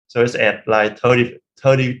So it's at like $30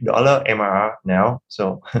 MRR now.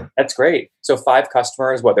 So That's great. So 5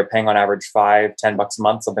 customers, what they're paying on average, $5-10 a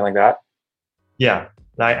month, something like that. yeah,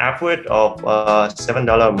 like average of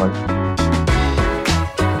 $7 a month.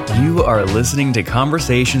 You are listening to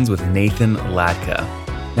Conversations with Nathan Latka.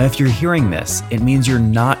 Now, if you're hearing this, it means you're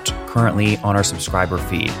not currently on our subscriber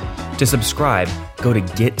feed. To subscribe, go to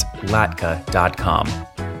getlatka.com.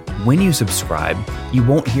 When you subscribe, you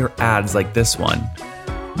won't hear ads like this one.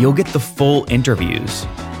 You'll get the full interviews.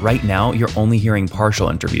 Right now, you're only hearing partial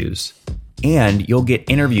interviews. And you'll get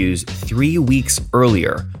interviews 3 weeks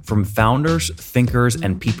earlier from founders, thinkers,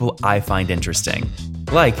 and people I find interesting.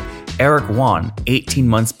 Like Eric Yuan, 18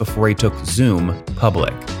 months before he took Zoom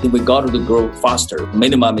public. We got to grow faster.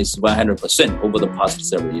 Minimum is 100% over the past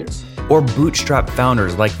several years. Or bootstrap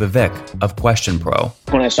founders like Vivek of Question Pro.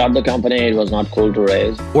 When I started the company, it was not cool to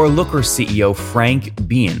raise. Or Looker CEO Frank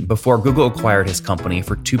Bien before Google acquired his company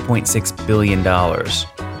for $2.6 billion.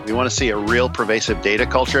 We want to see a real pervasive data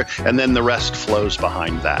culture, and then the rest flows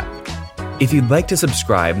behind that. If you'd like to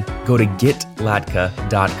subscribe, go to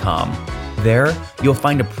getlatka.com. There, you'll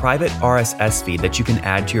find a private RSS feed that you can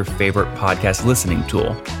add to your favorite podcast listening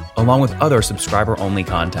tool, along with other subscriber-only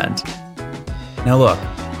content. Now look,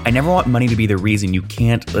 I never want money to be the reason you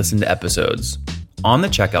can't listen to episodes. On the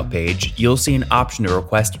checkout page, you'll see an option to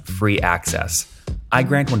request free access. I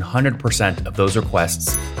grant 100% of those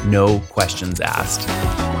requests, no questions asked.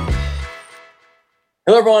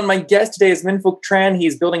 Hello, everyone. My guest today is Minh Phuc Tran.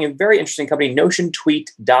 He's building a very interesting company,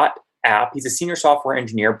 NotionTweet.app. He's a senior software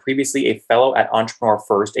engineer, previously a fellow at Entrepreneur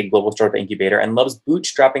First, a global startup incubator, and loves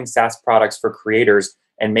bootstrapping SaaS products for creators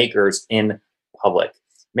and makers in public.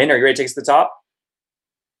 Minh, are you ready to take us to the top?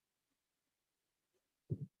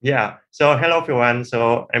 Yeah. So hello, everyone.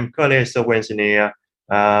 So I'm currently a software engineer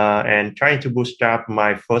and trying to bootstrap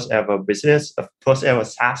my first ever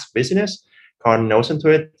SaaS business called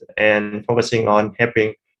NotionTweet, and focusing on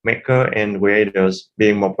helping maker and creators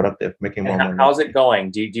being more productive, making more money. How's it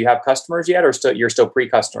going? Do you have customers yet, or you're still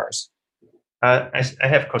pre-customers? I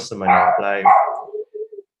have customer now, like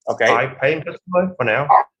 5 paying customers for now.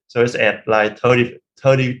 So it's at like $30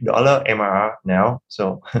 MRR now.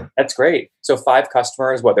 So that's great. So 5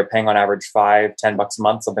 customers, what they're paying on average, $5-10 a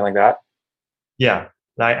month, something like that. Yeah,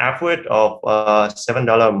 like average of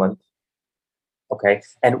 $7 a month. Okay.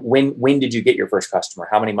 And when did you get your first customer?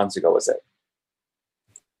 How many months ago was it?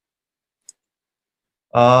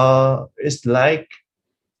 It's like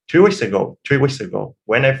 3 weeks ago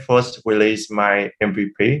when I first released my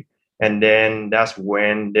MVP. And then that's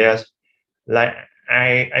when there's like,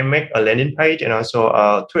 I make a landing page and also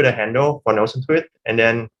a Twitter handle for NotionTweet. And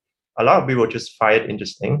then a lot of people just find it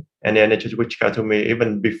interesting. And then they just reach out to me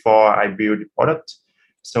even before I build the product.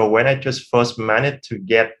 So when I just first managed to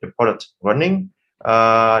get the product running,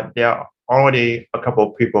 there are already a couple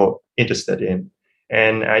of people interested in,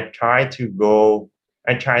 and I try to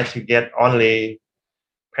get only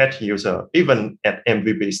paid user even at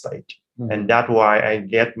MVP stage. And that's why I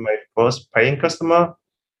get my first paying customer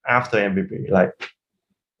after MVP, like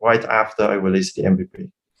right after I released the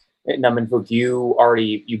MVP. Now, Minh Phuc, you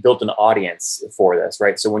built an audience for this,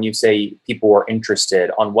 right? So when you say people were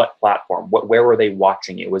interested, on what platform? Where were they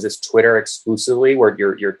watching you? Was this Twitter exclusively, where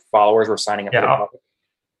your followers were signing up? Yeah,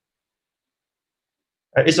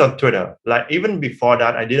 it's on Twitter. Like even before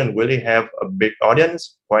that, I didn't really have a big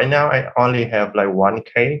audience. Right now, I only have like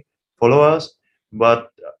 1K followers.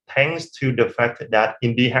 But thanks to the fact that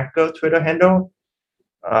Indie Hacker Twitter handle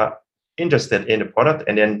interested in the product,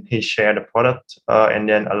 and then he shared the product, and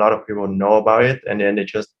then a lot of people know about it, and then they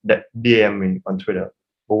just DM me on Twitter.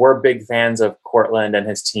 Well, we're big fans of Courtland and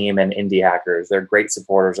his team and Indie Hackers. They're great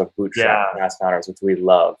supporters of Bootstrap SaaS founders, which we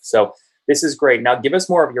love. So this is great. Now, give us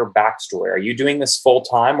more of your backstory. Are you doing this full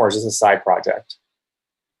time, or is this a side project?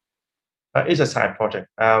 It's a side project.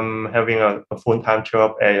 I'm having a full-time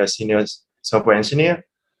job as a senior software engineer.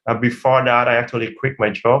 Before that, I actually quit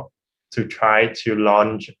my job to try to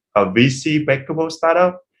launch a VC backable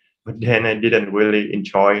startup, but then I didn't really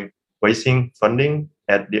enjoy raising funding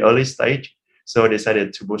at the early stage, so I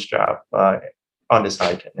decided to bootstrap on the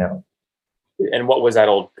side now. And what was that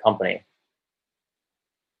old company?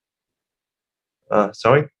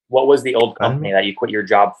 Sorry? What was the old company that you quit your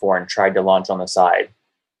job for and tried to launch on the side?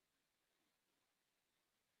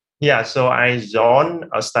 Yeah, so I joined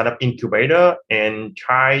a startup incubator and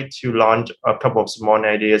tried to launch a couple of small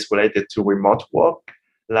ideas related to remote work,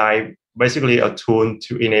 like basically a tool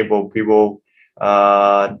to enable people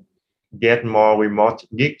get more remote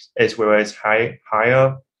gigs as well as hire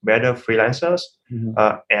better freelancers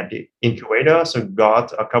at the incubator. So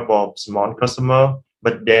got a couple of small customers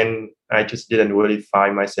but then I just didn't really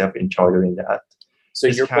find myself enjoy doing that. So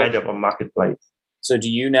it's you're kind of a marketplace. So do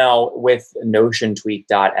you now, with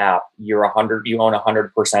NotionTweet.app, you own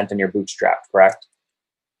 100% and you're bootstrapped, correct?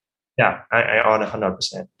 Yeah, I own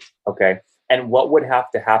 100%. Okay. And what would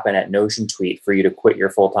have to happen at Notion Tweet for you to quit your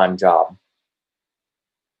full-time job?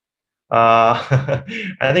 I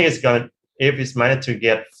think if it's managed to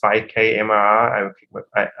get 5K MRR,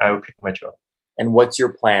 I will quit my job. And what's your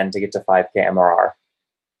plan to get to 5K MRR?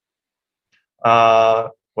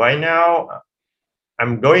 Right now,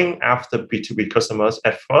 I'm going after B2B customers.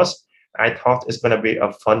 At first, I thought it's going to be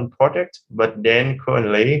a fun project, but then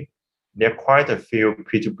currently, there are quite a few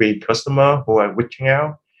B2B customers who are reaching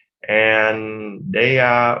out, and they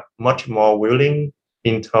are much more willing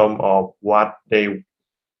in terms of what they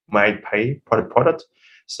might pay for the product.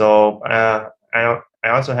 So I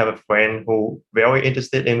also have a friend who very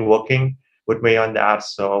interested in working with me on that.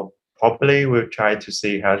 So probably we'll try to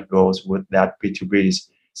see how it goes with that B2B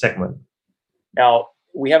segment. Now,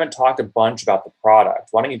 we haven't talked a bunch about the product.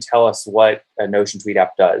 Why don't you tell us what a Notion Tweet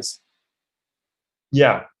app does?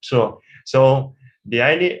 Yeah, sure. So the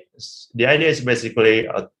idea is basically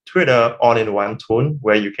a Twitter all-in-one tool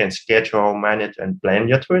where you can schedule, manage, and plan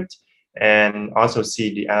your tweets, and also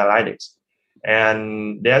see the analytics.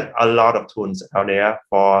 And there's a lot of tools out there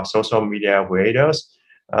for social media creators.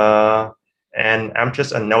 And I'm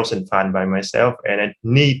just a Notion fan by myself, and I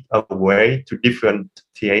need a way to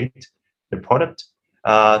differentiate the product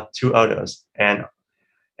to others. And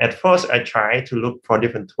at first, I tried to look for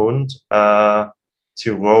different tools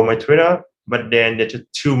to grow my Twitter, but then there's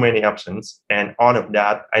just too many options. And all of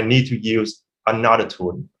that, I need to use another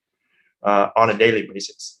tool on a daily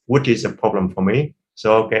basis, which is a problem for me.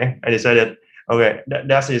 So, okay, I decided, okay,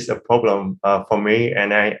 that is a problem for me.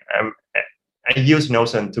 And I use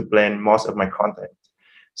Notion to plan most of my content.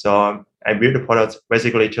 So I built the product,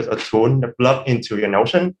 basically just a tool that plug into your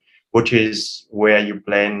Notion, which is where you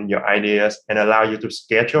plan your ideas and allow you to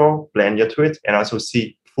schedule, plan your tweets, and also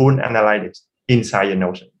see full analytics inside your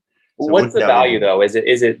Notion. So what's the value though? Is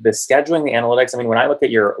it the scheduling, the analytics? I mean, when I look at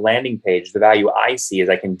your landing page, the value I see is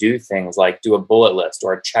I can do things like do a bullet list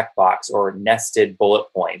or a checkbox or nested bullet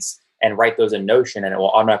points and write those in Notion, and it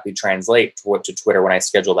will automatically translate to Twitter when I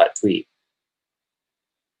schedule that tweet.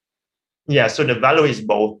 Yeah, so the value is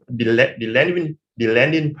both. The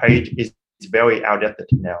landing page is very outdated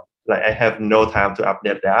now. Like I have no time to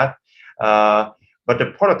update that. But the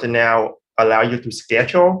product now allow you to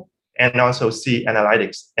schedule and also see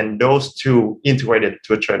analytics, and those two integrated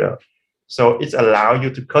to each other. So it allows you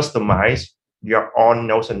to customize your own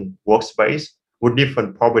Notion workspace with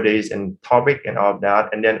different properties and topic and all of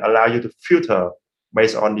that, and then allow you to filter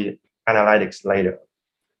based on the analytics later.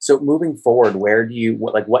 So moving forward,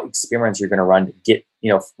 what experiments you're going to run to get,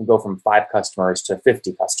 go from 5 customers to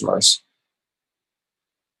 50 customers?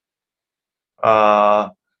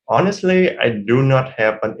 Honestly, I do not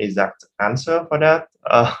have an exact answer for that.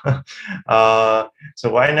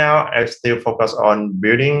 So right now, I still focus on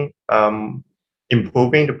building,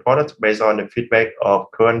 improving the product based on the feedback of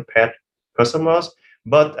current pet customers.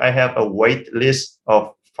 But I have a wait list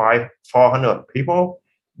of 400 people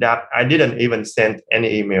that I didn't even send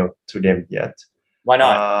any email to them yet. Why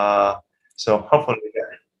not? So hopefully,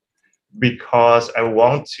 because I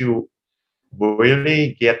want to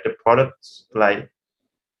really get the product like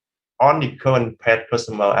on the current pet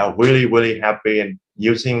customer are really, really happy and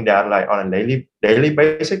using that like on a daily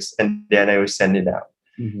basis, and then I will send it out.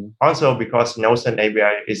 Mm-hmm. Also, because Notion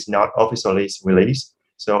API is not officially released,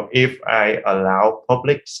 so if I allow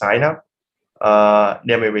public sign up,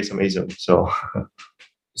 there may be some issues. So,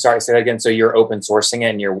 sorry, say that again. So you're open sourcing it,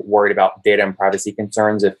 and you're worried about data and privacy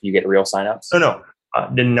concerns if you get real signups? No.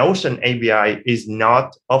 The Notion API is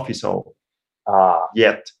not official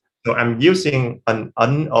yet. So I'm using an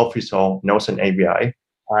unofficial Notion API.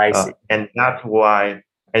 I see. And that's why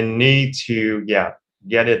I need to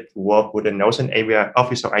get it to work with the Notion API,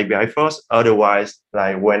 official API first. Otherwise,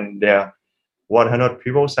 like when there are 100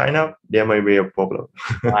 people sign up, there may be a problem.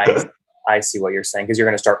 I see what you're saying, because you're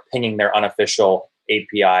going to start pinging their unofficial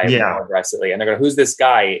API more aggressively. And they're going, who's this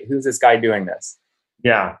guy? Who's this guy doing this?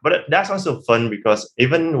 Yeah, but that's also fun because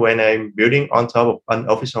even when I'm building on top of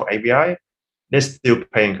unofficial API, they're still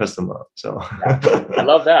paying customer. So I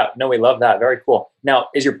love that. No, we love that. Very cool. Now,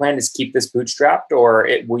 is your plan to keep this bootstrapped, or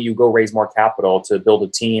will you go raise more capital to build a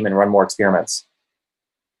team and run more experiments?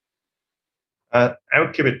 I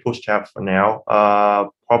will keep it bootstrapped for now.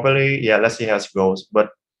 Probably, let's see how it goes.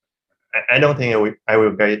 But I don't think I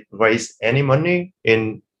will raise any money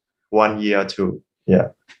in 1 year or two.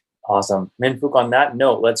 Yeah. Awesome. Min Phuc, on that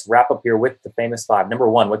note, let's wrap up here with the famous 5. Number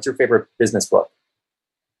 1, what's your favorite business book?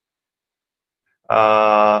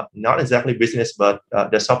 Not exactly business, but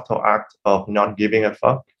the subtle act of not giving a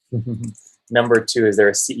fuck. Number 2, is there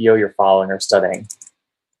a CEO you're following or studying?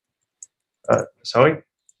 Sorry?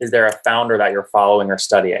 Is there a founder that you're following or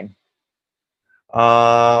studying?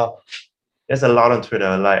 There's a lot on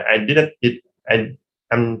Twitter. Like I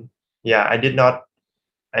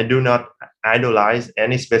do not idolize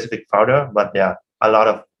any specific founder, but yeah, a lot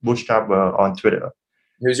of bootstrapper on Twitter.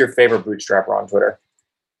 Who's your favorite bootstrapper on Twitter?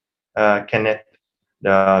 Kenneth,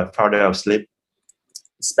 the founder of Sleep.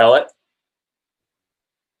 Spell it.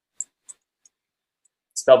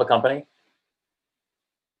 Spell the company.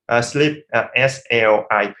 Sleep,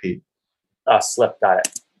 SLIP. Slip, got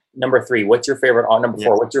it. Number 3, what's your favorite? Number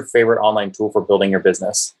 4, what's your favorite online tool for building your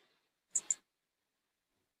business?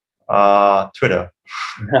 Twitter.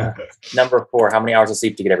 Number 4, how many hours of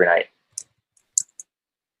sleep do you get every night?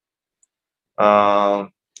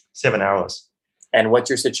 7 hours. And what's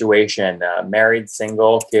your situation? Married,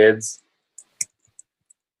 single, kids?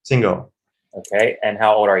 Single. Okay. And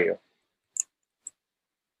how old are you?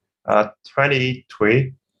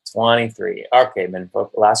 23. 23. Okay,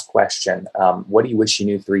 Minfuk. Last question. What do you wish you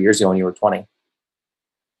knew 3 years ago when you were 20?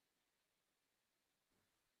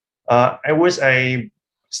 I wish I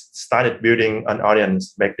started building an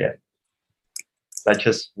audience back then.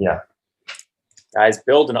 Guys,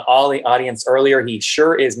 build an audience earlier. He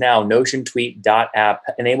sure is now. NotionTweet.app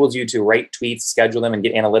enables you to write tweets, schedule them, and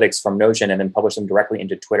get analytics from Notion, and then publish them directly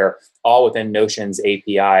into Twitter, all within Notion's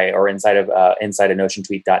API or inside of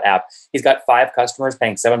NotionTweet.app. He's got 5 customers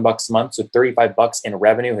paying $7 a month, so $35 in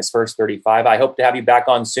revenue. His first 35. I hope to have you back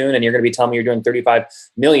on soon, and you're going to be telling me you're doing $35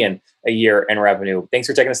 million a year in revenue. Thanks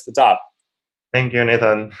for taking us to the top. Thank you,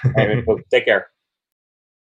 Nathan. Take care.